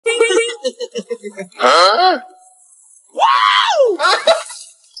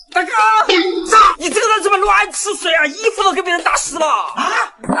大哥，你这个人怎么乱吃水啊？衣服都给别人打湿了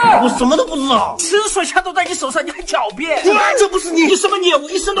我什么都不知道。吃水枪都在你手上，你还狡辩？这不是你！你什么你？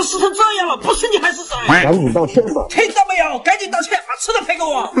我一身都湿成这样了，不是你还是谁？赶紧道歉吧！听到没有？赶紧道歉，把吃的赔给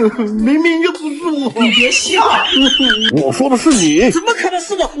我！明明就不是我！你别笑！我说的是你！怎么可能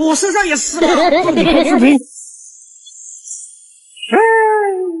是我？我身上也湿了。你看视频。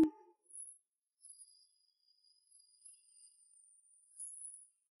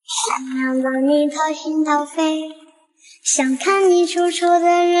想要让你掏心掏肺，想看你楚楚的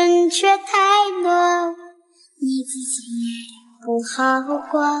人却太多，你自己也不好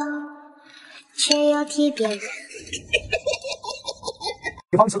过，却又替别人。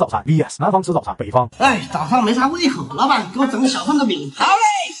北方吃早餐 vs 南方吃早餐北方。哎，早上没啥胃口，老板给我整个小份的饼。好嘞。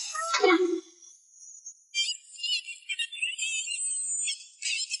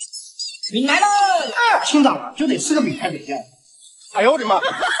饼来了。清早了就得吃个饼才得劲。哎呦我的妈！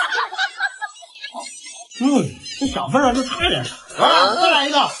这小份儿就差点再来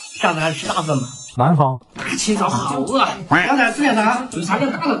一个。下次还是吃大份吧。南方。清早好饿。刚才吃点啥？有啥量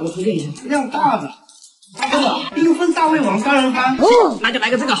大的给我推荐一下。量大的。这个缤纷大胃王双人餐。那就来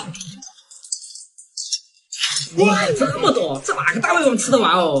个这个。哇，这么多，这哪个大胃王吃得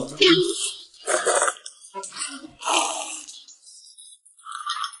完哦？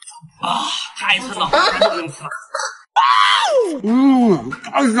啊，太撑了，太不能吃了。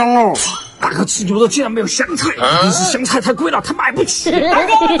太香了！大哥吃牛肉竟然没有香菜，一定是香菜太贵了，他买不起。大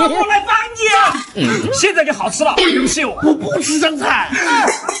哥，我来帮你。现在就好吃了，对不起我。我不吃香菜。不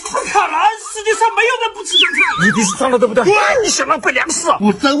可能，世界上没有人不吃香菜。一定是脏了，对不对？你想浪费粮食？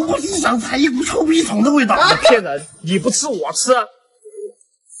我真不吃香菜，一股臭屁虫的味道。你骗人，你不吃我吃。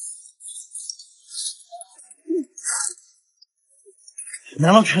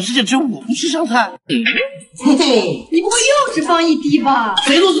难道全世界只有我不吃香菜？嘿嘿，你不会又只放一滴吧？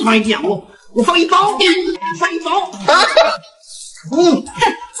谁说只放一滴啊？我放一包，放一包。哼，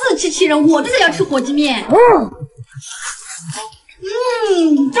自欺欺人！我这个要吃火鸡面。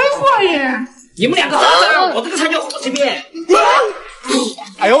真坏耶！你们两个好的，我这个才叫火鸡面。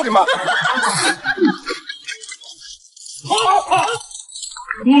哎呦我的妈！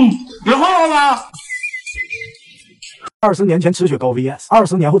别晃了吧。20年前吃雪糕 vs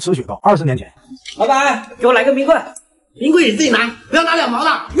 20年后吃雪糕。20年前，老板，给我来个冰棍。冰棍你自己拿，不要拿2毛的。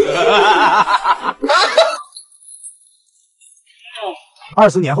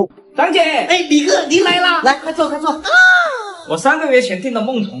20年后，张姐，哎，李哥您来啦，来快坐快坐。我3个月前订的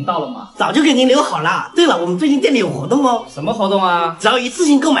梦虫到了吗？早就给您留好了。对了，我们最近店里有活动哦。什么活动啊？只要一次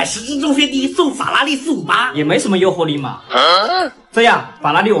性购买10只中飞低送法拉利458。也没什么诱惑力嘛。这样，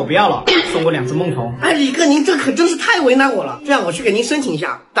法拉利我不要了，送我2只梦虫。哎，李哥您这可真是太为难我了。这样我去给您申请一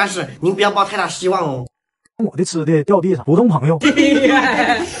下，但是您不要抱太大希望哦。我的吃的掉地上，普通朋友。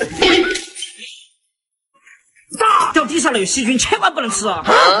掉地上了有细菌，千万不能吃啊！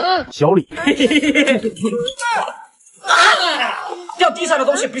小李。掉地上的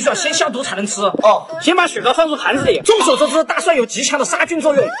东西必须要先消毒才能吃哦。先把雪糕放入盘子里。众所周知，大蒜有极强的杀菌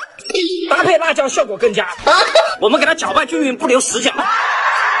作用，搭配辣椒效果更佳。我们给它搅拌均匀，不留死角。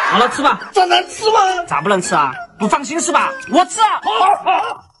好了，吃吧。这能吃吗？咋不能吃啊？不放心是吧？我吃。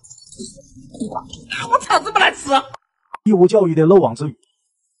我操，这么难吃！义务教育的漏网之鱼。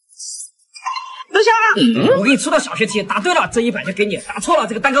等下，我给你出道小学题，答对了这100就给你，答错了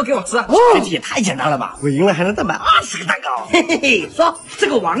这个蛋糕给我吃。这题也太简单了吧！我赢了还能再买20个蛋糕。嘿嘿嘿，说这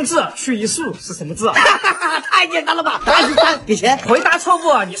个王字去一竖是什么字？太简单了吧！答案是3，给钱。回答错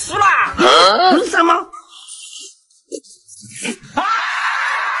误，你输了。不是3吗？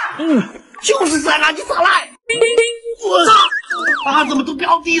就是3垃圾撒赖。我操！啊，怎么都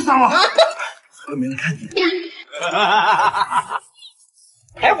掉地上了？又没人看见。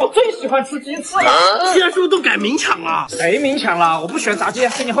哎，我最喜欢吃鸡翅了。现在是不是都改明抢了？谁明抢了？我不喜欢炸鸡，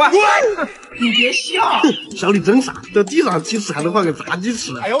跟你换。你别笑，小李真傻，掉地上鸡翅还能换个炸鸡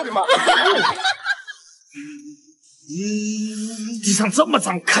吃。哎呦我的妈！地上这么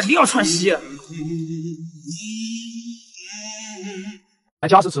脏，肯定要串稀。在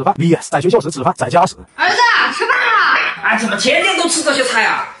家时吃饭 vs 在学校时吃饭，在家时。儿子，吃饭啦！哎，怎么天天都吃这些菜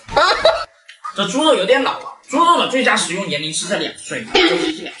啊？这猪肉有点老了。猪肉的最佳食用年龄是在2岁，周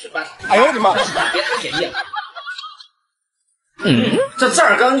期是2岁半。哎呦我的妈！但是别太便宜了。这字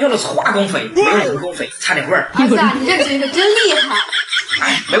儿刚用的是化工肥，没有人工肥，差点味儿。儿子，你这嘴可真厉害。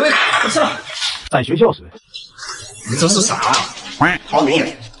哎，没胃口，不吃了。在学校时，这是啥？好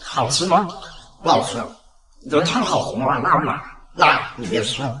面，好吃吗？不好吃。你这汤好红啊，辣吗？辣，你别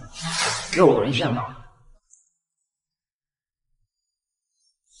吃了。给我闻一下嘛。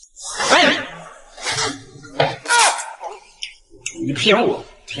哎，你骗我，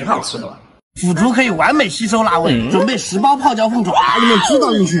挺好吃的。腐竹可以完美吸收辣味，准备10包泡椒凤爪，把里面汁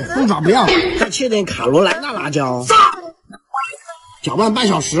倒进去，凤爪不要，再切点卡罗莱纳辣椒，搅拌半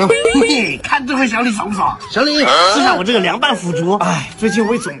小时。嘿嘿，看这回小李爽不爽？小李，吃下我这个凉拌腐竹。哎，最近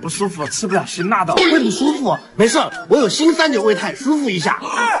胃总不舒服，吃不了辛辣的。胃不舒服？没事，我有新3.9胃泰，舒服一下。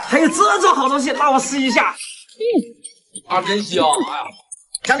还有这种好东西，让我试一下。啊，真香！哎呀。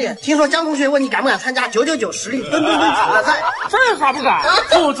小李，听说江同学问你敢不敢参加999实力吨挑战赛？这还不敢？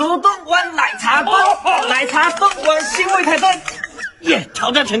腐竹炖碗奶茶炖，奶茶炖碗新味泰炖。耶，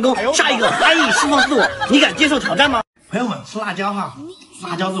挑战成功！下一个安逸释放自我，你敢接受挑战吗？朋友们，吃辣椒哈，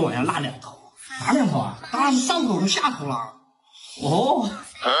辣椒这碗要辣2头。哪2头啊？当然是上头和下头了。哦。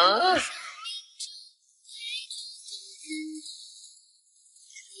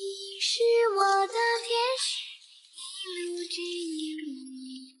你是我的天使，一路追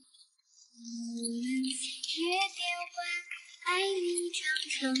你，无论岁月变幻，爱你长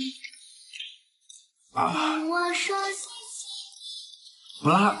城。我说谢谢。不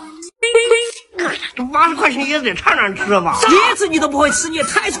辣。这80块钱椰子也太难吃了吧！椰子你都不会吃，你也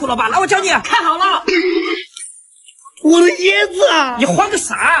太丑了吧！来，我教你，看好了。我的椰子啊！你慌个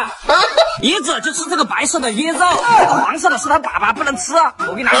啥？椰子就是这个白色的椰肉，这个黄色的是它粑粑，不能吃。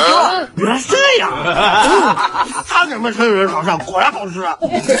我给你拿去丢了。原来是这样，差点被生人炒上，果然好吃。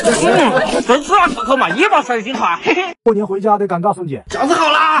真吃啊，可口嘛，一包甩金团。过年回家的尴尬瞬间。饺子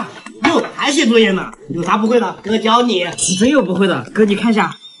好啦！哟，还写作业呢？有啥不会的，哥教你。你真有不会的，哥你看一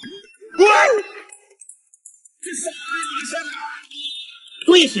下。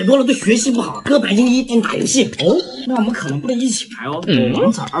作业写多了对学习不好，哥白金1点打游戏。哦，那我们可能不能一起排哦。王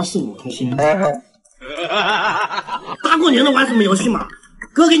者245同心。大过年的玩什么游戏嘛？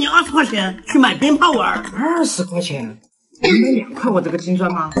哥给你20块钱去买鞭炮玩。20块钱？能买2块我这个金砖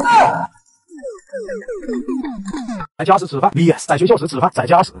吗？在家时吃饭 vs 在学校时吃饭，在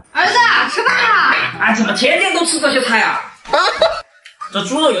家时。儿子，吃饭啦！哎，怎么天天都吃这些菜啊？这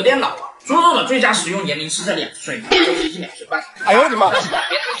猪肉有点老了，猪肉的最佳食用年龄是在2岁，就接近2岁半。哎呦我的妈！别太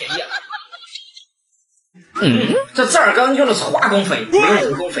便宜了。这耳根用的是化工肥，没有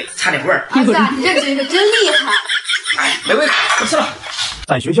人工肥，差点味儿。儿子，你这嘴可真厉害！哎，没胃口，不吃了。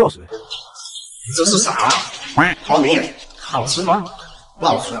在学校时，这是啥？好明，好吃吗？不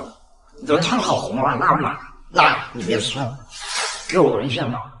好吃。你这汤好红啊，辣吗？辣，你别吃。肉闻一下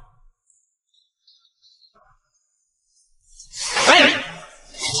嘛。哎，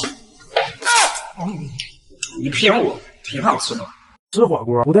你骗我，挺好吃的。吃火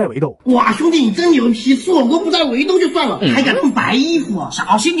锅不带围兜。哇，兄弟你真牛批！吃火锅不带围兜就算了，还敢弄白衣服。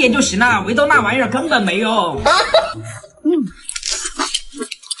小心点就行了，围兜那玩意儿根本没用。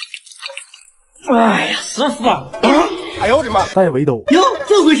哎呀，师傅啊！哎呦我的妈！带围兜。哟，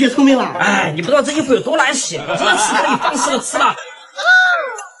这回学聪明了。哎，你不知道这衣服有多难洗，我这次可以放肆的吃了。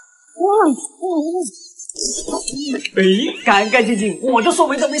哎，干干净净，我就说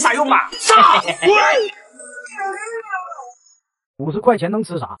围兜没啥用嘛。杀！50块钱能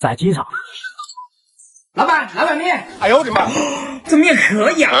吃啥？在机场。老板，来碗面。哎呦我的妈！这面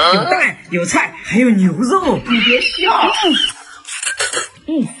可以啊，有蛋，有菜，还有牛肉。你别笑。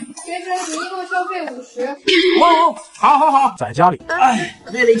先生，您一共消费50。哦，好。在家里。哎，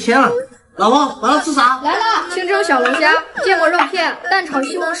累了1天了。老婆，晚上吃啥？来了，清蒸小龙虾、芥末肉片、蛋炒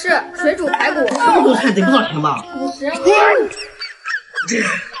西红柿、水煮排骨。这么多菜得不少钱吧50。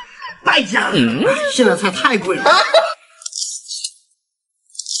败家了，现在菜太贵了。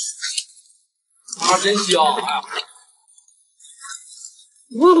啊，真香！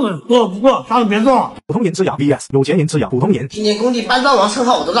不过，啥都别做了。普通人吃羊 vs 有钱人吃羊。普通人。今年工地搬砖王称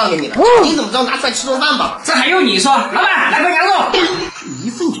号我都让给你了，你怎么着拿出来吃顿饭吧？这还用你说？老板，来份羊肉。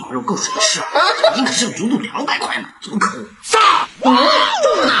1份羊肉够谁吃啊？一可是有足足200块呢，怎么可能？杀！这么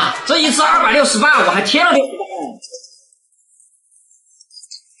大，这一次268，我还添了点。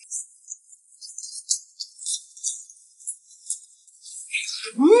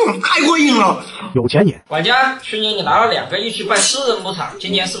太过瘾了。有钱人。管家，去年你拿了2个亿去办私人牧场，今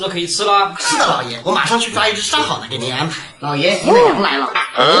年是不是可以吃了？是的，老爷，我马上去抓一只上好的给您安排。老爷，您的羊来了。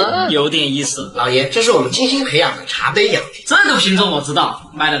有点意思。老爷，这是我们精心培养的茶杯羊。这个品种我知道，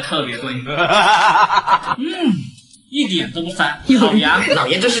卖的特别贵。一点都不膻，好羊。老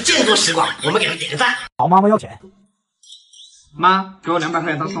爷这是见多识广，我们给他点个赞。好，妈妈要钱。妈，给我200块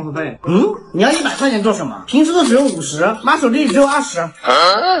钱当生活费。你要100块钱做什么？平时都只用50，妈手里只有20，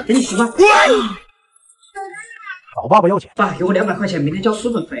给你10块。找爸爸要钱。爸，给我200块钱，明天交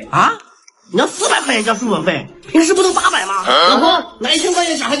书本费。啊？你要400块钱交书本费？平时不都800吗？老婆，拿1000块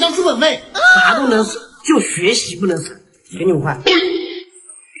钱小孩交书本费，啥都能省，就学习不能省。给你5块。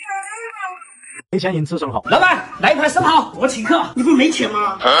没钱人吃生蚝。老板，来一盘生蚝，我请客。你不是没钱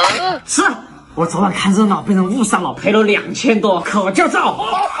吗？是，我昨晚看热闹被人误伤了，赔了2000多，可就造。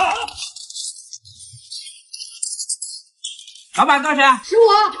老板多少钱？是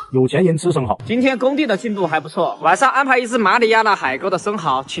我。有钱人吃生蚝。今天工地的进度还不错，晚上安排一只马里亚纳海沟的生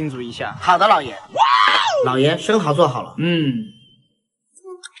蚝庆祝一下。好的，老爷。老爷，生蚝做好了。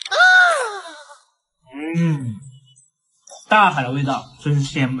大海的味道真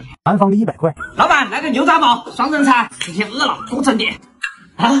鲜美。南方的100块。老板，来个牛杂煲，双人餐。今天饿了，多整点。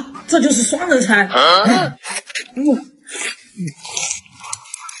啊，这就是双人餐。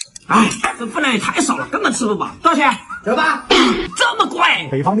哎，这分量也太少了，根本吃不饱。多少钱？98。这么贵？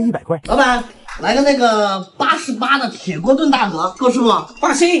北方的100块。老板，来个那个88的铁锅炖大鹅，够吃不？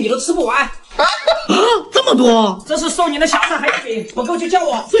放心，你都吃不完。这么多？这是送你的小菜还有饼，不够就叫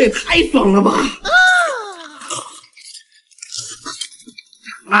我。这也太爽了吧！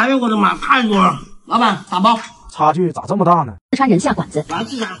哎呦我的妈，太多了！老板，打包。差距咋这么大呢？四川人下馆子。来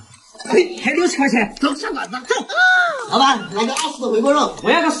吃啥？嘿，还60块钱，走，下馆子，走。老板，来个20的回锅肉，我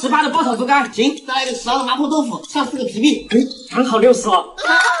要个18的爆炒猪肝。行，再来个12的麻婆豆腐，上4个皮皮。刚好60了。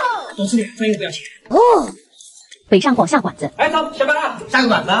多吃点，分一个不要钱。北上广下馆子。哎，走，下班了，下个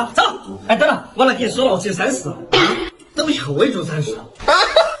馆子，走。哎，对了，忘了跟你说了，我只有30。对不起，我也只有30。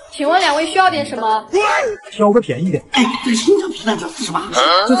请问2位需要点什么？挑个便宜的。哎，这个新疆皮蛋只要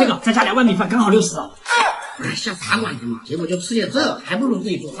48，就这个，再加2碗米饭，刚好60。哎，下茶馆子嘛，结果就吃点这，还不如自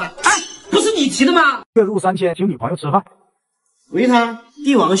己做饭。哎，不是你提的吗？月入3000，请女朋友吃饭。维他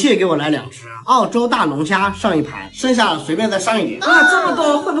帝王蟹给我来2只，澳洲大龙虾上1盘，剩下的随便再上一点。啊，这么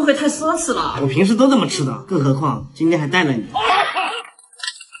多会不会太奢侈了？我平时都这么吃的，更何况今天还带了你。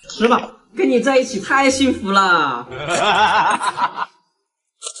吃吧，跟你在一起太幸福了。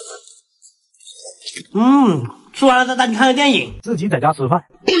吃完了再带你看个电影。自己在家吃饭。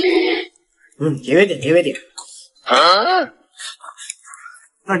节约点，节约点。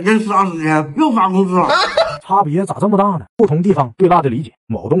再坚持20天，又发工资了。差别咋这么大呢？不同地方对辣的理解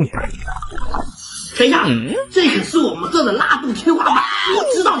某动人。等一下，这可是我们这的辣度天花板。我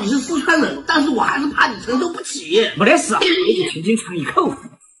知道你是四川人，但是我还是怕你承受不起。没得事，也就轻轻尝一口。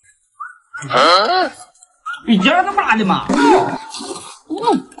一点儿都不辣的嘛。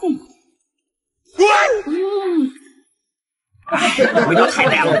味道太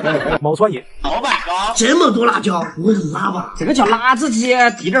淡了。毛川人。老板，这么多辣椒，不会很辣吧？这个叫辣子鸡，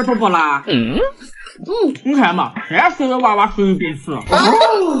一点都不辣。你看嘛，3岁的娃娃随便吃。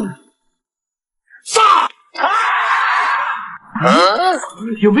杀！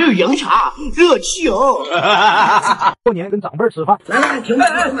有没有洋茶？热气哦！过年跟长辈吃饭。来，请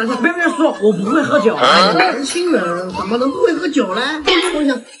别说，我不会喝酒。年轻人怎么能不会喝酒呢？说一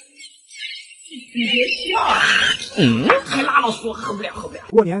下。你别笑。太辣了，说喝不了。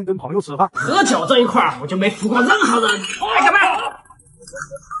过年跟朋友吃饭，喝酒这一块儿我就没服过任何人。来，干杯！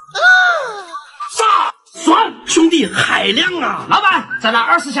杀！爽，兄弟，海量啊！老板，再来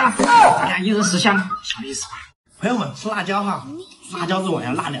20箱，大家1人10箱，小意思吧。朋友们，吃辣椒哈，辣椒这玩意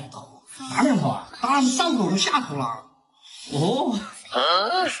儿辣2头。哪2头啊？当然是上头和下头了。哦。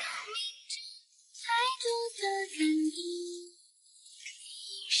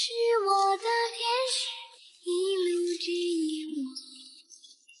是我的天使，一路指引我，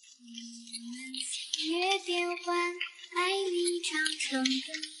我们星月变换，爱你长成的。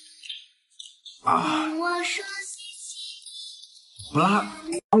我说不辣。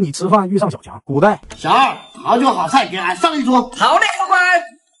当你吃饭遇上小强，古代小二，好酒好菜，给俺上一桌。好嘞，客官。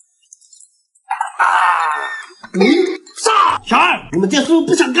杀！小二，你们店是不是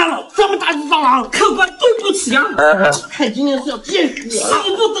不想干了？专门打一只蟑螂。客官对不起啊！看今天是要见血了。少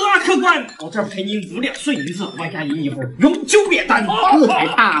不得啊，客官！我这儿赔您5两碎银子，外加银以后永久免单。这还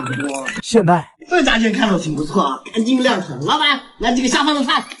差不多。现代这家店看着挺不错啊，干净亮堂。老板，来几个下饭的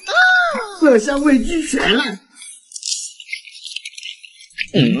菜。色香味俱全了。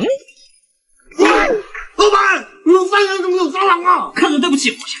老板，你们饭店怎么有蟑螂啊？客人对不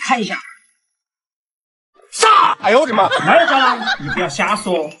起，我先看一下。杀！哎呦我的妈！没有蟑螂，你不要瞎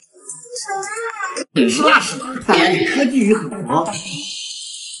说。是辣死的，再来点科技与狠活。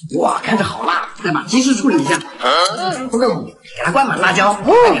哇，看着好辣！再把鸡翅处理一下，放个卤，给它灌满辣椒，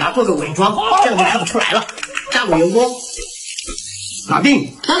再给它做个伪装，这样就看不出来了。下入油锅，搞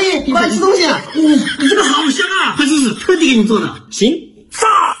定。大力，你快吃东西啊！你这个好香啊！快试试，特地给你做的。行，杀！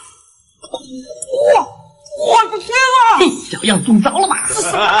我的天啊！小样中招了吧？这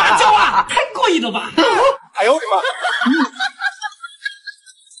什么辣椒啊？太过瘾了吧！哎呦我的妈！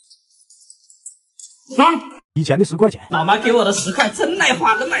爽！以前的10块钱，老妈给我的10块真耐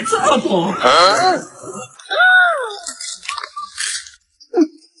花，能买这么多。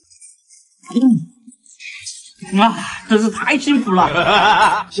真是太幸福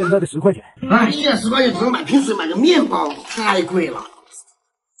了。现在的10块钱，哎呀，10块钱只能买瓶水，买个面包，太贵了。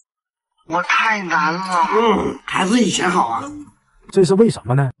我太难了。还是以前好啊。这是为什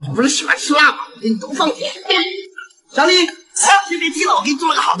么呢？我不是喜欢吃辣吗？我给你多放点。小李，先别提了，我给你做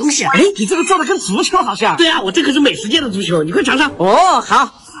了个好东西。哎，你这个做的跟足球好像。对啊，我这可是美食界的足球，你快尝尝。哦，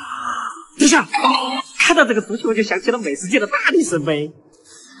好。等下，看到这个足球，我就想起了美食界的大力神杯。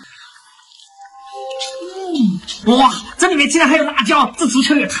哇，这里面竟然还有辣椒，这足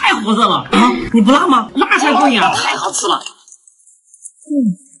球也太火热了啊！你不辣吗？辣才过瘾啊，太好吃了。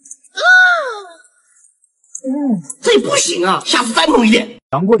这不行啊，下次再猛一点。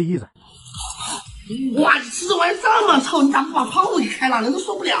杨过的意思。哇，你吃这玩意这么臭，你咋不把窗户给开了？人都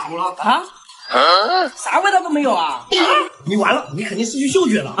受不了了啊！啥味道都没有啊！你完了，你肯定失去嗅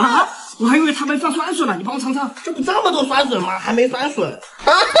觉了啊！我还以为它没放酸笋呢，你帮我尝尝。这不这么多酸笋吗？还没酸笋。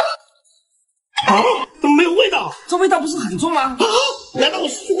怎么没有味道？这味道不是很重吗？难道我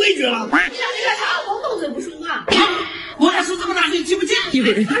失去味觉了？小李在茶光动嘴不说话。我还说这么大声，听不见。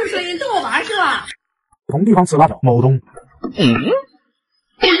二水人逗我玩是吧？不同地方吃辣椒，某东。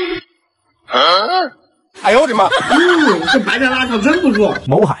哎呦我的妈！这白菜辣条真不错。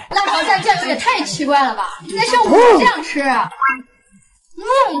某海。辣条蘸酱油也太奇怪了吧？应该像我们这样吃。辣条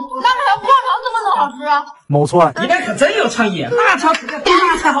不辣条怎么能好吃啊？某川。你俩可真有创意，辣条吃的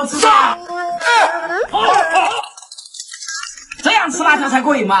辣才好吃啊！这样吃辣条才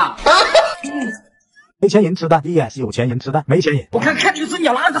过瘾嘛！没钱人吃的 VS 有钱人吃的没钱人。我看你嘴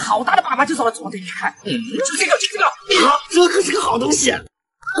角拉了个好大的粑粑，就走了，左点去看。就这个，这可是个好东西。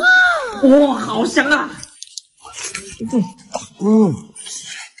哇，好香啊！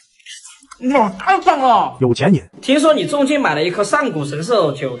哇，太棒了！有钱人。听说你重金买了一颗上古神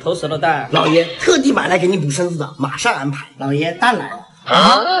兽9头蛇的蛋，老爷特地买来给你补身子的，马上安排。老爷蛋来了。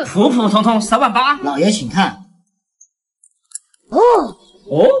普普通通3万8。老爷请看。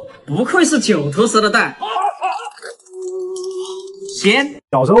不愧是9头蛇的蛋。鲜。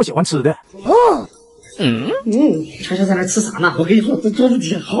小时候喜欢吃的。悄悄在那吃啥呢？我跟你说，这桌子底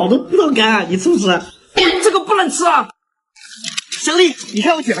下好多葡萄干啊，你吃不吃？这个不能吃啊！小李，你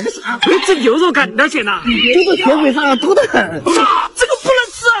看我卷了个啥？这牛肉干你哪卷的？丢到铁轨上了，多得很。这个不能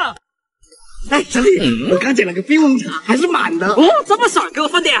吃啊！哎，小李，我刚捡了个冰红茶，还是满的。这么爽，给我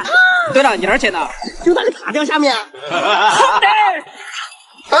分点。对了，你哪儿捡的？就那个塔吊下面。好的。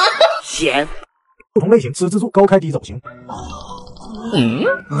咸。不同类型吃自助，高开低走型。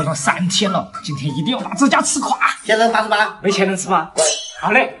饿了3天了，今天一定要把这家吃垮。先生88，没钱能吃吗？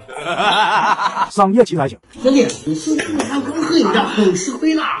好嘞。商业奇才型。兄弟，你是不是刚刚喝饮料很吃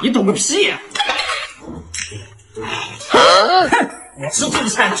亏啦？你懂个屁！我吃自助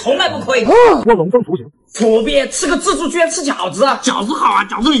餐从来不亏。卧龙凤雏形。左边吃个自助居然吃饺子，饺子好啊，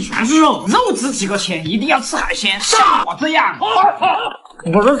饺子里全是肉，肉值几个钱，一定要吃海鲜。像我这样，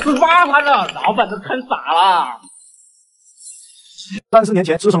我都吃8盘了，老板都看傻了。30年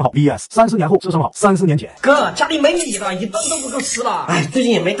前吃生蚝 VS 30年后吃生蚝。30年前，哥家里没米了，一顿都不够吃了。哎，最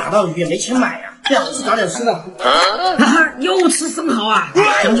近也没打到鱼，也没钱买呀。这样，去找点吃的。又吃生蚝啊？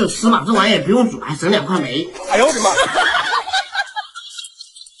省就吃嘛，这玩意也不用煮，还省2块煤。哎呦我的妈！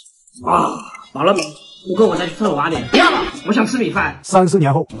饱了没？不够我再去厕所挖点。不要了，我想吃米饭。30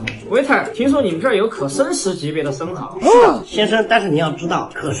年后，维特，听说你们这儿有可生食级别的生蚝？先生，但是你要知道，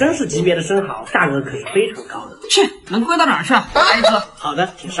可生食级别的生蚝价格可是非常高的。切，能贵到哪儿去？来一只。好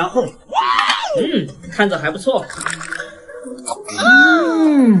的，请稍后。看着还不错。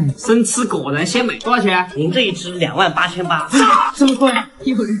生吃果然鲜美，多少钱？您这一只28800。这么贵？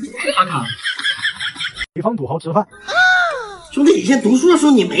有人阿卡。北方土豪吃饭。兄弟，以前读书的时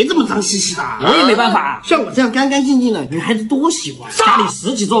候你没这么脏兮兮的。我也没办法，像我这样干干净净的，女孩子多喜欢。家里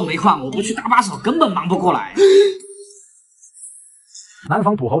10几座煤矿，我不去搭把手根本忙不过来。南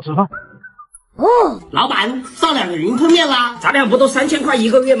方土豪吃饭。老板，上2个云吞面啦！咱俩不都3000块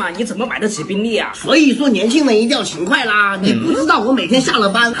1个月吗？你怎么买得起宾利啊？所以说年轻人一定要勤快啦！你不知道我每天下了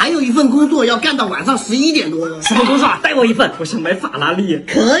班还有一份工作要干到晚上11点多。什么工作啊？带我一份，我想买法拉利。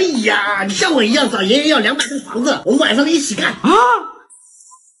可以呀，你像我一样找爷爷要200套房子，我们晚上一起干啊！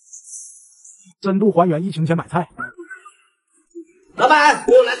深度还原疫情前买菜。老板，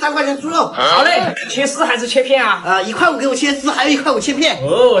给我来3块钱猪肉。好嘞，切丝还是切片啊？1块5给我切丝，还有1块5切片。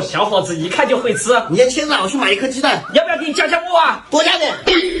哦，小伙子一看就会吃。你先切了，我去买1颗鸡蛋。要不要给你加木啊？多加点。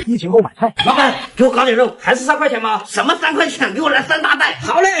疫情后买菜。老板，给我搞点肉，还是3块钱吗？什么3块钱？给我来3大袋。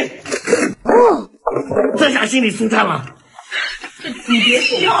好嘞。这下心里舒坦了。你别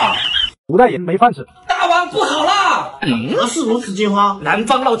笑。古代人没饭吃。大王不好了！何事如此惊慌？南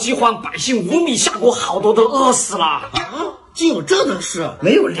方闹饥荒，百姓无米下锅，好多都饿死了。竟有这等事，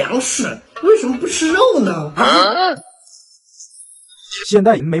没有粮食，为什么不吃肉呢？现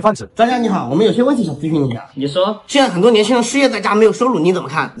代人没饭吃。专家你好，我们有些问题想咨询一下。你说，现在很多年轻人失业在家没有收入，你怎么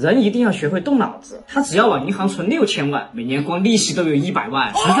看？人一定要学会动脑子。他只要往银行存6000万，每年光利息都有100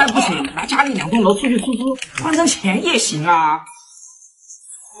万，实在不行，拿家里2栋楼出去出租，换成钱也行啊。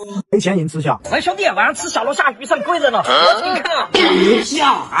没钱人吃虾。喂，兄弟，晚上吃小龙虾，鱼上贵着呢，你看啊，别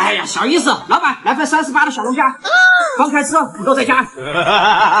叫，哎呀，小意思。老板，来份38的小龙虾，刚开吃，不够再加。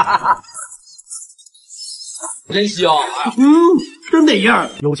真香！真得样。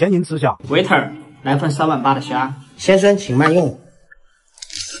有钱人吃虾。waiter， 来份38000的虾。先生，请慢用。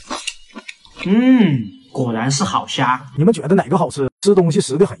果然是好虾。你们觉得哪个好吃？吃东西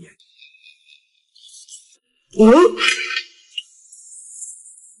实得很严。我操！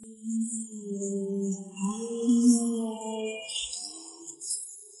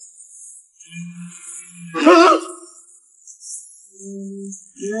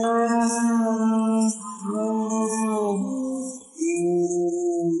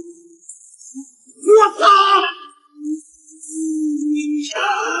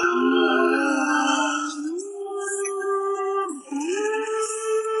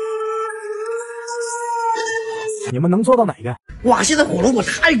你们能做到哪个？哇，现在火龙果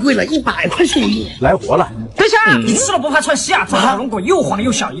太贵了，100块钱一斤。来活了！等下，你吃了不怕串戏啊？这火龙果又黄又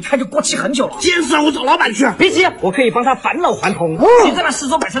小，一看就过期很久了。今天让我找老板去。别急，我可以帮他返老还童。先在那4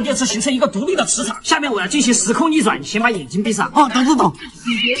周摆设电池形成一个独立的磁场，下面我要进行时空逆转，先把眼睛闭上。哦，懂。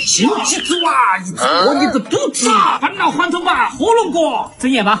请记住啊，一直我你的肚子，返老还童吧，火龙果。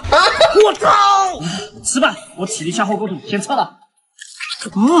睁眼吧。我操！吃吧，我体力消耗过度，先撤了。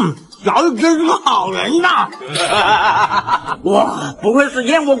小雨真是个好人呐！哇，不愧是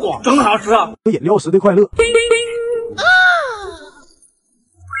燕窝果，真好吃。饮料时的快乐。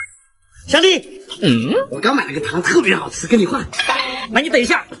小李，我刚买了个糖，特别好吃，跟你换。那你等一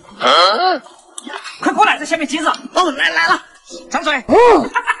下。快过来，在下面接着。哦，来了。张嘴。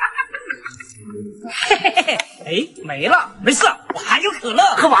嘿嘿嘿嘿，哎，没了，没事，我还有可乐。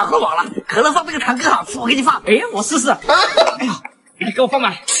喝饱了，可乐放这个糖更好吃，我给你放。哎，我试试。哎呀，你给我放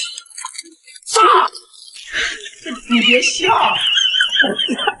满。你别笑。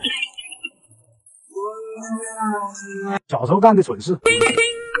小时候干的蠢事。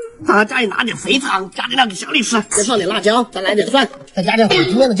家里拿点肥肠，加点料给小李吃，再放点辣椒，再来点蒜，再加点火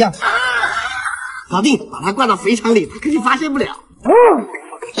鸡面的酱。搞定，把它灌到肥肠里，他肯定发现不了。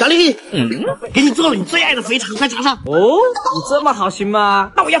小李，给你做了你最爱的肥肠，快尝尝。哦，你这么好心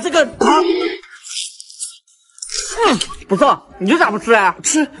吗？那我要这个。不错，你这咋不吃啊？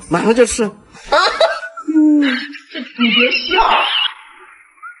吃，马上就吃。你别笑。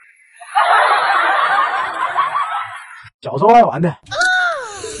小时候爱玩的。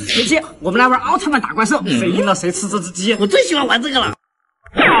姐姐，我们来玩奥特曼打怪兽，谁赢了谁吃这只鸡。我最喜欢玩这个了。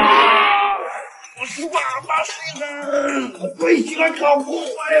我是爸爸谁的？我最喜欢搞破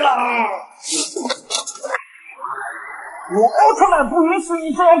坏了。我奥特曼不允许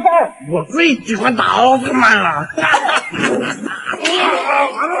你这样干。我最喜欢打奥特曼了。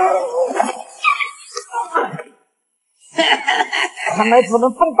看来只能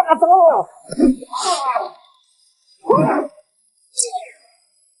放大招了。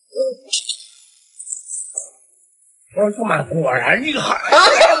奥特曼果然厉害。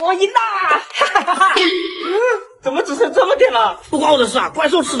我赢啦！怎么只剩这么点了？不关我的事啊，怪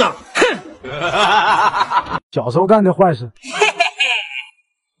兽吃的。哼！小时候干的坏事。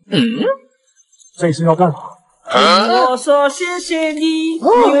这是要干啥？我说谢谢你，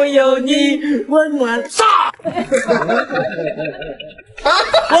因为有你温暖。杀！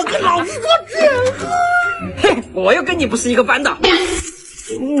我跟老师说绝喝。嘿，我又跟你不是一个班的。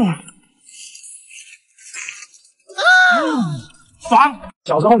爽！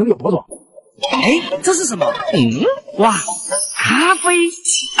小时候能有多爽？哎，这是什么？哇，咖啡！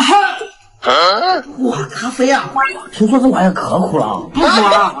哇，咖啡啊！听说这玩意儿可苦了。不苦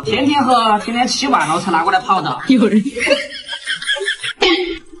啊，我天天喝，天天起晚了才拿过来泡的。有人。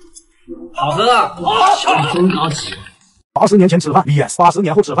好喝啊！真高级。 80年前吃饭 vs 80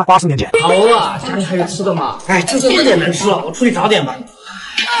年后吃饭。80年前，好啊，家里还有吃的吗？哎，这点能吃了，我出去找点吧。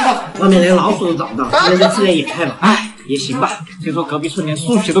外面连老鼠都找不到，今天吃点野菜吧。哎，也行吧。听说隔壁村连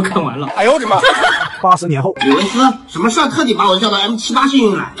树皮都啃完了。哎呦我的妈！80年后，有人说什么事儿特地把我叫到 M78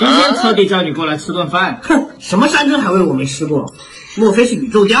幸运来，今天特地叫你过来吃顿饭。哼，什么山珍海味我没吃过？莫非是宇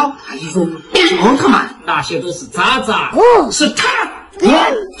宙雕，还是说奥特曼？那些都是渣渣。是他。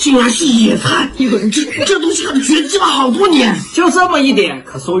竟然是野菜！这东西很绝迹了好多年，就这么一点，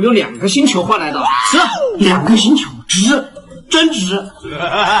可是我用2个星球换来的。是2个星球，值，真值！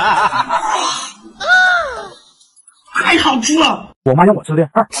太好吃了。我妈让我吃的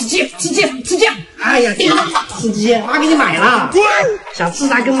2。吃鸡，吃鸡，吃鸡！哎呀，吃鸡，妈给你买了。想吃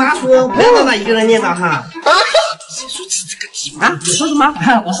啥跟妈说，不要让她一个人念叨哈。谁说吃这个鸡啊？你说什么？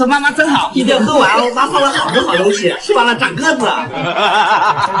我说妈妈真好，一定要喝完哦，妈放了好多好东西，吃完了长个子。哇，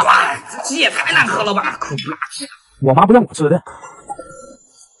这鸡也太难喝了吧，苦不拉几。我妈不让我吃的。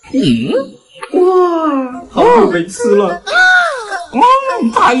哇，好久没吃了。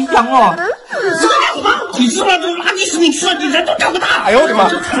太香了。什么？你吃了这垃圾食品，吃了你人都长不大。哎呦我的妈！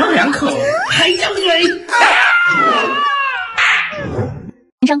就吃了2口，还想嘴？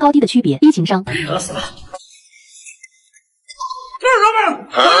情商高低的区别，低情商。饿死了。老板，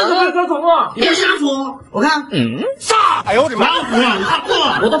怎么割虫了？你别瞎说，我看，啥？哎呦我的妈！老虎啊，拉破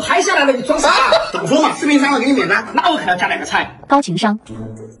了。我都拍下来了，你装啥？早说嘛，视频3我给你免单。那我可要加2个菜。高情商。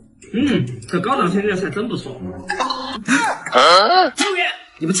这高档先生菜真不错。服务员，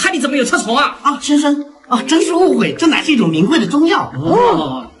你们菜里怎么有车虫啊？啊，先生，啊，真是误会，这乃是一种名贵的中药。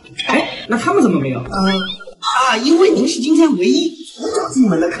哎，那他们怎么没有？因为您是今天唯一进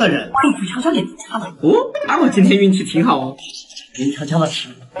门的客人，会悄悄给您加的。那我今天运气挺好哦。您悄悄的吃，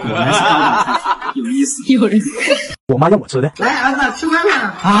果然是高档菜，有意思。有人。我妈让我吃的。来，儿子吃饭了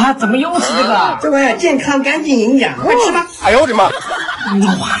啊，怎么又是这个？这玩意儿健康、干净、营养，快吃吧。哎呦我的妈！哇，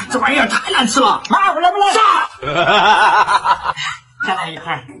这玩意儿太难吃了！妈，我来不来？再来一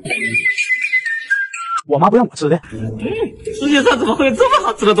块。我妈不让我吃的。世界上怎么会有这么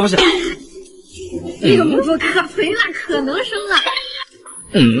好吃的东西？这个母猪可肥了，可能生了。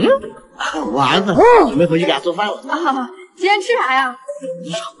我儿子准备回去给他做饭了。今天吃啥呀？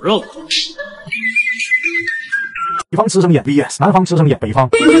炒肉。北方吃生腌 vs 南方吃生腌北方。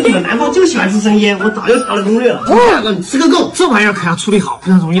听说你们南方就喜欢吃生腌，我早就查了攻略了。大哥，你吃个够，这玩意儿可要处理好，不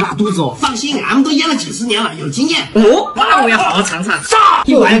然容易拉肚子哦。放心，俺们都腌了几10年了，有经验。那我要好好尝尝。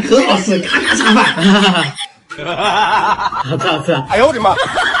这玩意儿可好吃，咔咔茶饭。好吃。哎呦我的妈！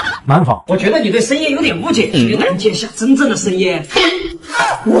南方，我觉得你对生腌有点误解，给咱见下真正的生腌。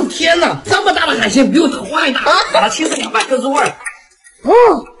我天哪，这么大的海鲜比我头还大，把它切成2半，更入味儿。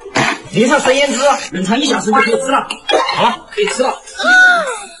淋上生腌汁，冷藏1小时就可以吃了。好了，可以吃了。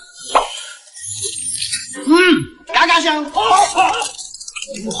嘎嘎香。哇，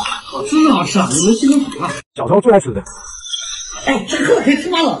好吃是好吃啊，你们心里苦啊。小时候最爱吃的。哎，这课可以吃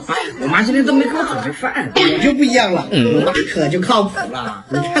饭了。哎，我妈今天都没给我准备饭。我就不一样了，我妈可就靠谱了。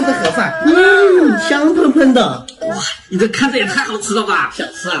你看这盒饭，香喷喷的。哇，你这看着也太好吃了吧！想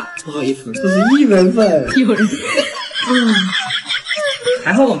吃啊？不好意思，这是1人份。有人。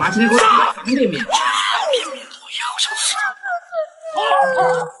还好我妈今天给我准备方便面。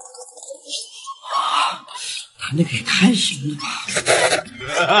他那个也太行了吧！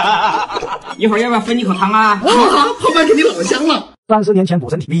一会儿要不要分你口汤啊？泡饭肯定老香了。 30年前补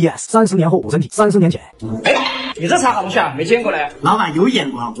身体 vs 30年后补身体。30年前，哎，你这啥好东西啊？没见过嘞。老板有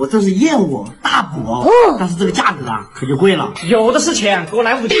眼光，我这是燕窝大补哦，但是这个价格啊可就贵了。有的是钱，给我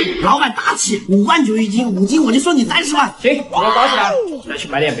来5斤。老板大气，5万9一斤，5斤我就收你30万。行，我包起来，再去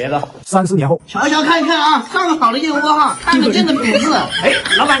买点别的。 30年后，瞧瞧看看啊，上好的燕窝哈，看得见的品质。哎，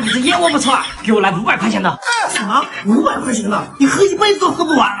老板，你这燕窝不错啊，给我来500块钱的。什么？500块钱的？你喝一辈子都喝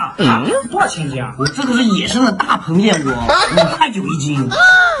不完了。多少钱一斤啊？我这可是野生的大棚燕窝，5块9一斤。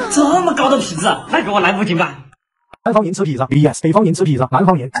这么高的品质，那给我来5斤吧。南方人吃披萨 vs 北方人吃披萨。南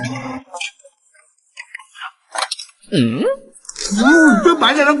方人，这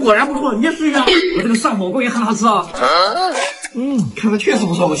白脸的果然不错，你也试一下。我这个涮火锅也很好吃哦。看着确实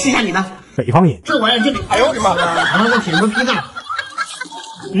不错，我试一下你的。北方人，这玩意儿就，哎呦我的妈！尝尝这铁锅披萨。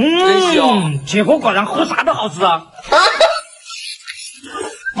结果果然喝啥都好吃啊。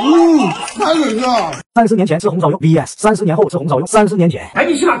太美了。 30年前吃红烧肉 vs 30年后吃红烧肉。30年前，赶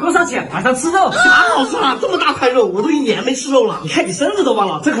紧去把锅烧起，马上吃肉。啥好吃啊？这么大块肉，我都1年没吃肉了。你看你生日都忘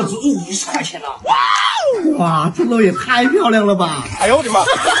了，这可足足50块钱呢。哇，这肉也太漂亮了吧！哎呦我的妈！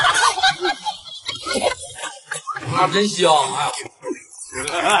啊，真香！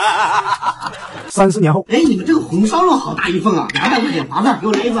哎呀，30年后，哎，你们这个红烧肉好大一份啊，200块钱，麻烦给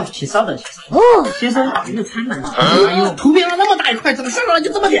我来一份。请稍等，先生，您的餐呢？哎呦，图片上那么大一块，怎么上来就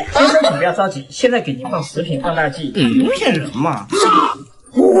这么点？先生，请不要着急，现在给您放食品放大镜。骗人嘛！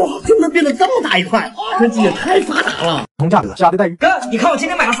哇，真的变得这么大一块，科技也太发达了。同价格虾的待遇。哥，你看我今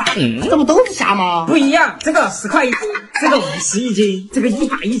天买了啥？这不都是虾吗？不一样，这个10块1斤，这个50一斤，这个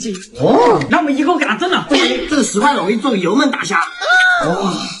1001斤。哦，那我们一共给它挣了。不行，这个10块容易做个油焖大虾。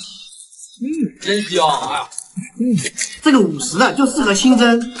哇，真香！哎呀，这个50的就适合清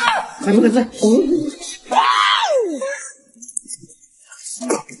蒸。来，快吃。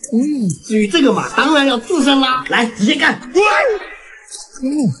至于这个嘛，当然要自身啦。来，直接干。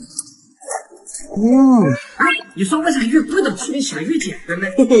你说为啥越贵的吃比起来越简单呢？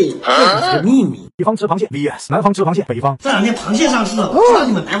嘿嘿，这是个秘密。北方吃螃蟹 vs 南方吃螃蟹北方。这两天螃蟹上市，知道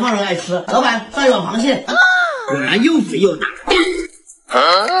你们南方人爱吃。老板，上一碗螃蟹，果然又肥又大。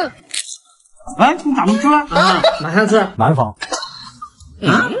哎，你咋不吃了？啊，马上吃。南方。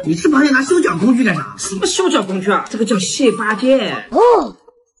你吃螃蟹拿修脚工具干啥？什么修脚工具啊？这个叫蟹八件。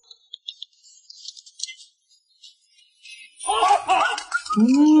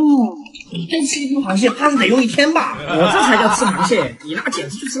这吃一盘螃蟹怕是得用1天吧？我这才叫吃螃蟹，你那简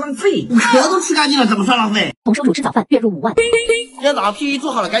直就是浪费。壳都吃干净了，怎么算浪费？同收入吃早饭，月入5万。今天早上 PPT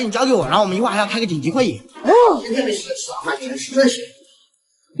做好了，赶紧交给我，然后我们一会儿还要开个紧急会议。现在没事，吃早饭全是这些。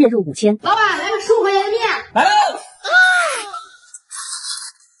月入5000。老板，来个15块钱的面。来了。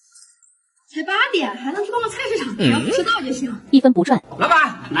才8点，还能去逛逛菜市场，只要不迟到就行。1分不赚。老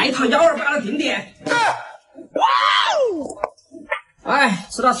板，来一套128的顶点。哎，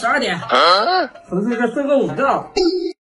吃到12点，纯粹个睡个午觉。